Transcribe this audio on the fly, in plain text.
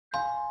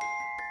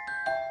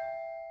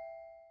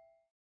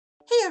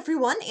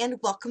everyone, and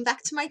welcome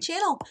back to my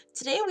channel.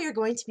 Today we are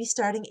going to be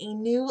starting a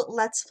new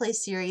Let's Play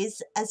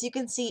series. As you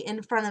can see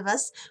in front of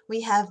us,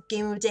 we have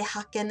Game de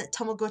Hakken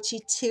Tamagotchi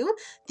 2,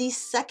 the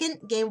second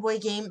Game Boy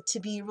game to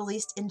be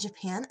released in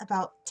Japan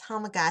about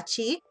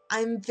Tamagotchi.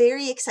 I'm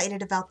very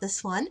excited about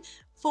this one.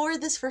 For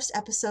this first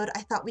episode, I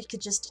thought we could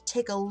just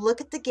take a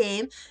look at the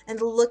game and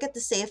look at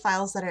the save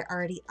files that are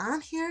already on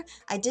here.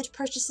 I did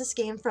purchase this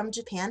game from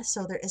Japan,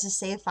 so there is a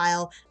save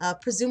file,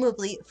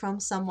 presumably from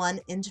someone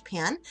in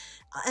Japan.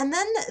 And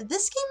then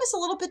this game is a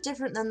little bit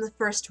different than the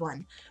first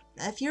one.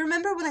 If you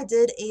remember when I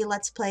did a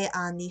Let's Play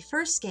on the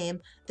first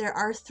game, there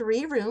are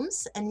 3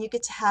 rooms, and you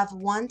get to have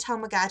 1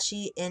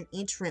 Tamagotchi in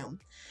each room.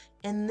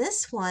 In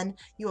this one,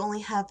 you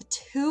only have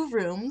 2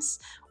 rooms.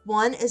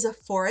 One is a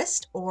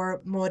forest, or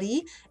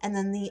Mori, and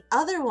then the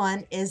other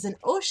one is an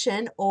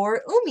ocean,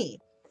 or Umi.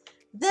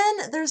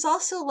 Then there's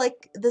also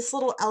like this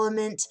little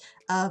element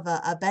of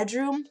a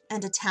bedroom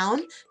and a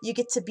town. You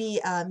get to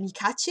be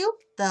Mikachu,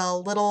 the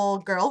little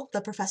girl,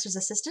 the professor's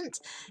assistant,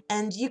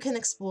 and you can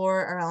explore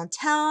around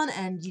town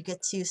and you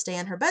get to stay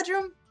in her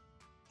bedroom.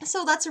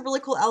 So that's a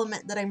really cool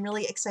element that I'm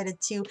really excited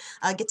to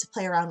get to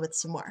play around with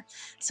some more.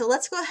 So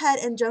let's go ahead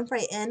and jump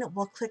right in.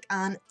 We'll click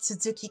on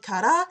Tsuzuki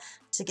Kara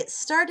to get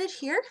started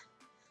here.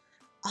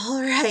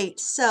 Alright,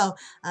 so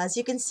as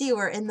you can see,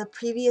 we're in the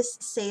previous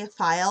save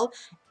file,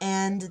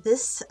 and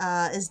this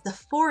is the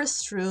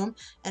forest room,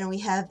 and we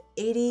have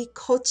 80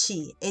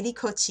 Kochi. 80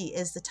 Kochi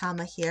is the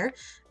Tama here,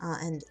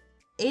 and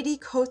 80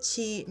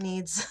 Kochi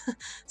needs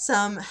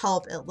some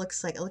help, it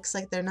looks like. It looks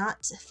like they're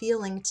not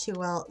feeling too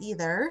well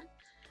either.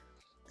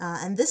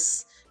 And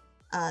this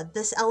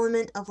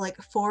element of like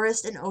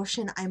forest and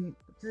ocean, I'm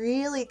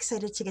really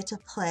excited to get to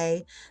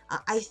play.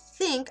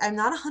 I'm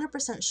not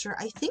 100% sure,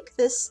 I think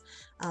this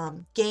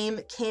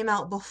game came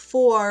out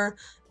before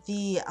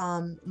the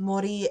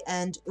Mori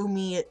and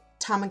Umi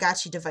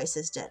Tamagotchi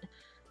devices did.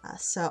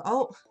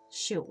 Oh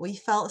shoot, we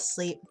fell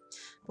asleep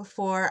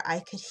before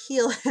I could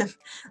heal him.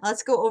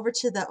 Let's go over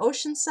to the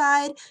ocean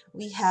side.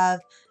 We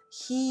have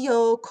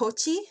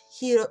Hyokochi,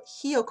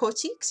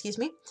 excuse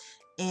me.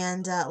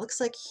 And it looks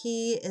like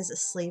he is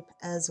asleep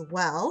as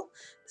well.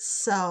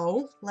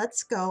 So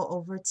let's go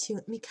over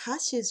to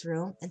Mikachu's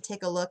room and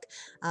take a look.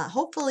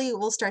 Hopefully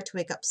we'll start to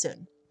wake up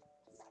soon.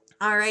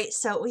 Alright,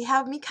 so we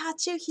have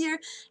Mikachu here,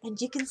 and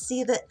you can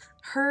see that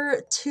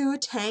her 2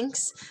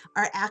 tanks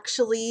are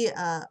actually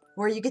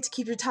where you get to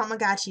keep your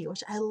Tamagotchi,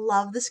 which I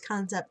love this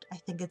concept. I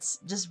think it's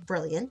just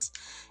brilliant.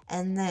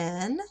 And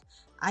then,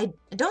 I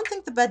don't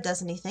think the bed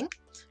does anything,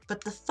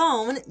 but the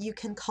phone you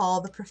can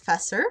call the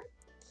professor.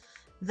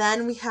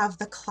 Then we have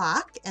the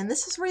clock, and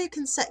this is where you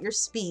can set your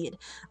speed.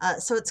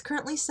 So it's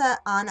currently set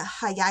on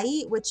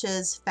Hayai, which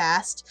is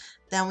fast.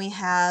 Then we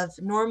have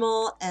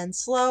normal and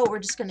slow. We're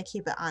just going to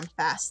keep it on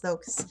fast, though,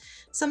 because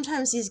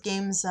sometimes these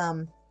games,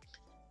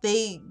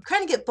 they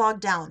kind of get bogged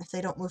down if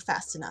they don't move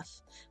fast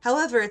enough.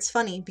 However, it's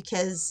funny,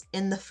 because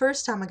in the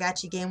first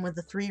Tamagotchi game with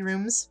the 3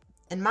 rooms,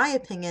 in my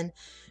opinion,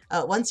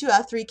 once you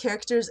have 3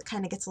 characters, it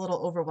kind of gets a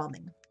little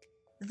overwhelming.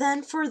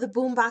 Then for the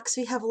boombox,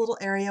 we have a little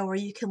area where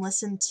you can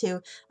listen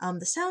to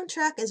the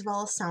soundtrack as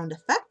well as sound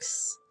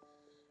effects.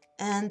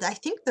 And I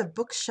think the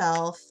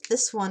bookshelf,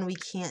 this one we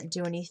can't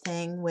do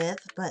anything with,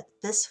 but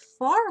this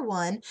far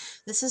one,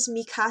 this is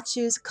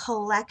Mikachu's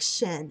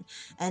collection.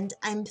 And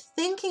I'm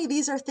thinking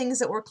these are things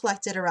that were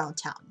collected around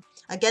town.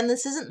 Again,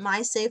 this isn't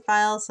my save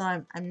file, so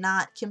I'm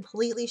not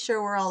completely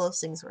sure where all those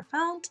things were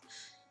found.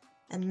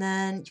 And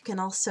then you can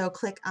also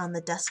click on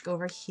the desk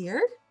over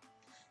here.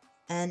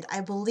 And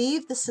I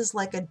believe this is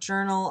like a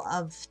journal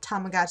of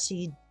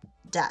Tamagotchi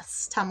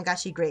deaths,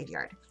 Tamagotchi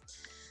graveyard.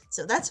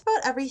 So that's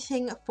about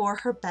everything for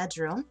her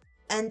bedroom.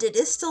 And it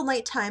is still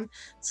nighttime,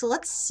 so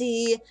let's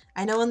see.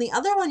 I know on the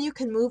other one you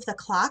can move the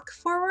clock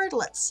forward.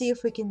 Let's see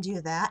if we can do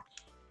that.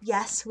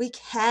 Yes, we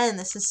can.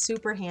 This is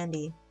super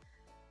handy.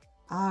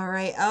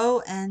 Alright,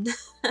 oh, and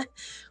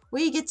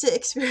we get to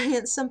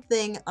experience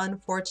something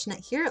unfortunate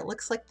here. It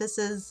looks like this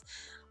is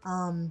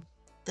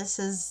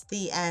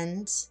the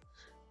end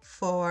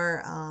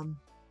for,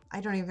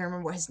 I don't even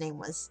remember what his name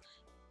was.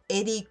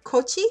 Eddie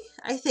Kochi,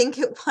 I think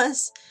it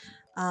was.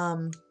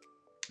 I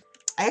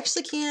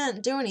actually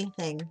can't do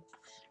anything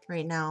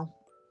right now.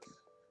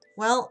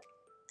 Well,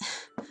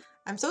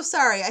 I'm so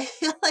sorry. I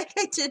feel like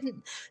I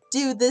didn't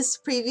do this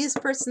previous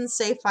person's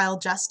save file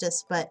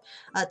justice, but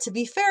to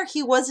be fair,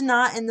 he was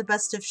not in the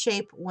best of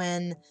shape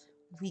when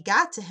we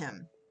got to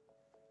him.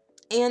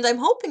 And I'm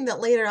hoping that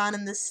later on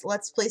in this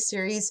Let's Play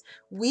series,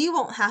 we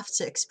won't have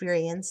to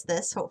experience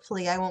this.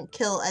 Hopefully I won't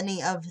kill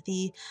any of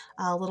the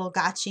little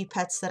gotchi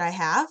pets that I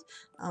have.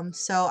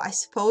 So I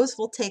suppose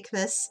we'll take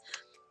this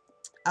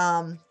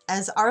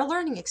as our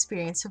learning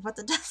experience of what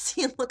the death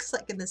scene looks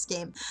like in this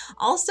game.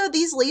 Also,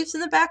 these leaves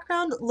in the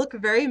background look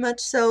very much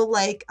so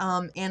like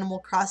Animal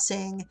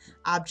Crossing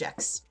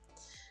objects.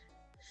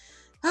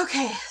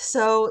 Okay,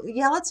 so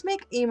yeah, let's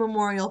make a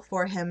memorial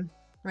for him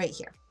right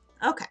here.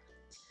 Okay.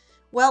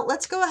 Well,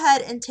 let's go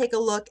ahead and take a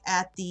look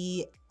at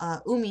the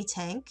Umi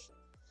tank.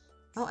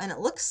 Oh, and it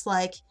looks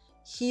like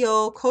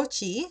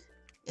Hyokochi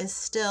is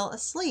still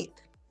asleep.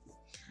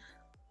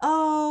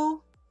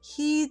 Oh,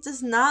 he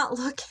does not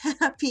look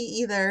happy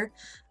either.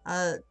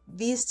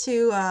 These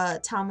two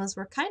Tamas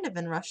were kind of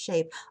in rough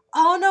shape.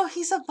 Oh no,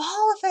 he's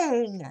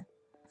evolving!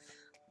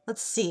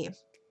 Let's see.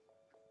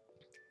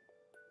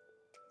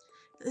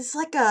 It's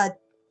like a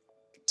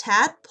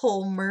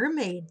tadpole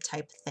mermaid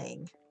type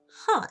thing.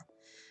 Huh.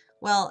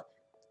 Well,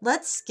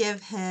 let's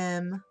give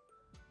him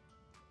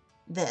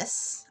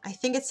this. I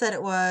think it said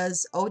it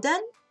was Oden.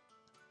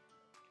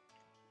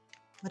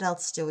 What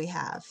else do we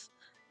have?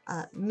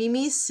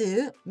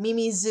 Mimizu,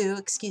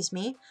 excuse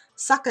me.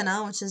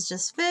 Sakana, which is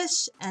just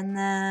fish, and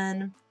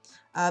then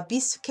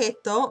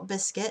Biscuito,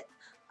 biscuit.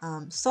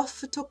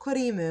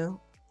 Sofutokurimu,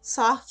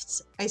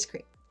 soft ice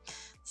cream.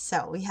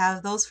 So we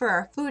have those for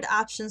our food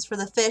options for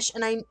the fish,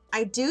 and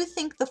I do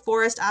think the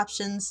forest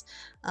options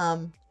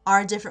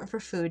are different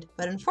for food,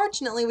 but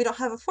unfortunately we don't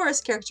have a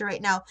forest character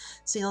right now,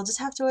 so you'll just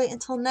have to wait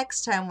until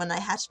next time when I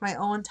hatch my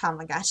own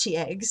Tamagotchi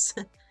eggs.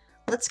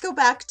 Let's go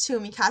back to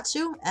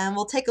Mikachu and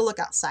we'll take a look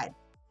outside.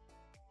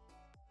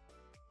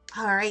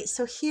 Alright,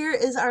 so here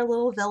is our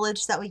little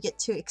village that we get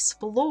to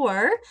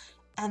explore,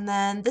 and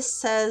then this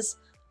says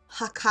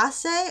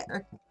Hakase,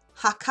 or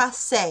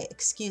Hakase,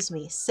 excuse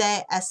me,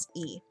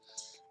 Se-S-E.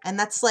 And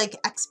that's like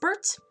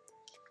expert.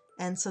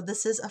 And so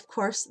this is, of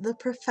course, the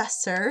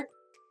professor.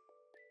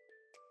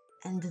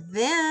 And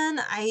then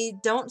I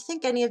don't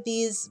think any of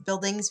these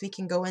buildings we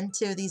can go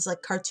into, these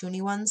like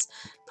cartoony ones.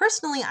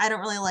 Personally, I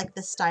don't really like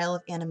this style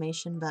of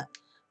animation, but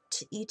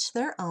to each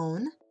their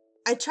own.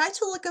 I tried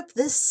to look up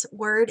this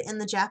word in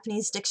the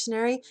Japanese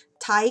dictionary,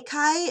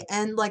 taikai,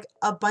 and like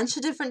a bunch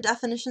of different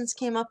definitions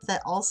came up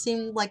that all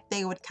seemed like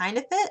they would kind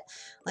of fit.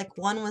 Like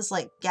one was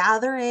like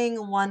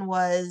gathering, one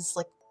was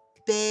like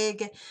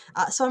big.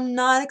 So I'm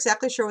not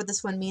exactly sure what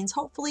this one means.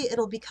 Hopefully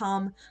it'll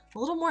become a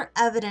little more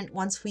evident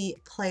once we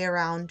play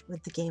around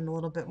with the game a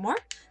little bit more.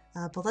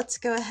 But let's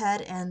go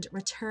ahead and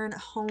return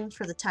home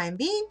for the time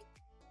being.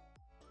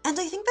 And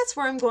I think that's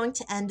where I'm going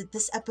to end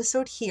this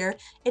episode here.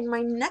 In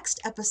my next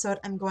episode,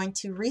 I'm going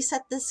to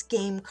reset this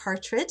game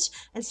cartridge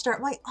and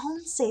start my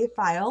own save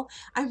file.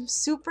 I'm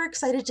super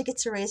excited to get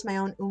to raise my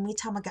own Umi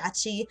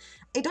Tamagotchi.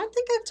 I don't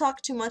think I've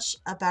talked too much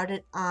about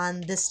it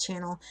on this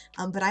channel,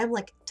 but I'm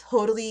like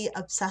totally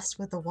obsessed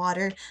with the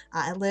water.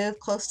 I live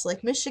close to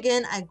Lake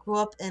Michigan. I grew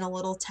up in a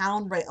little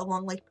town right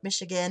along Lake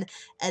Michigan,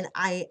 and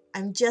I'm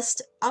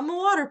a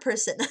water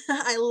person.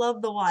 I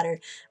love the water.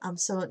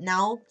 So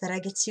now that I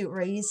get to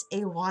raise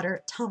a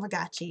water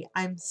Tamagotchi,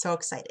 I'm so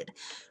excited.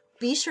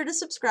 Be sure to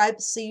subscribe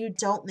so you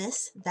don't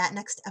miss that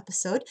next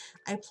episode.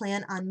 I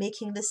plan on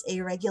making this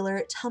a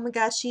regular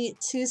Tamagotchi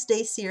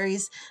Tuesday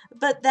series,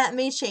 but that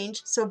may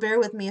change, so bear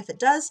with me if it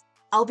does.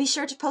 I'll be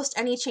sure to post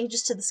any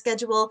changes to the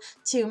schedule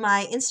to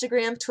my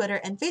Instagram, Twitter,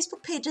 and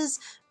Facebook pages.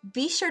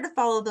 Be sure to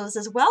follow those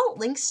as well.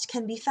 Links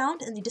can be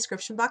found in the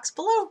description box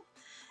below.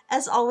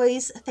 As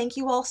always, thank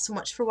you all so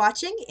much for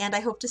watching, and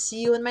I hope to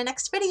see you in my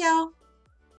next video.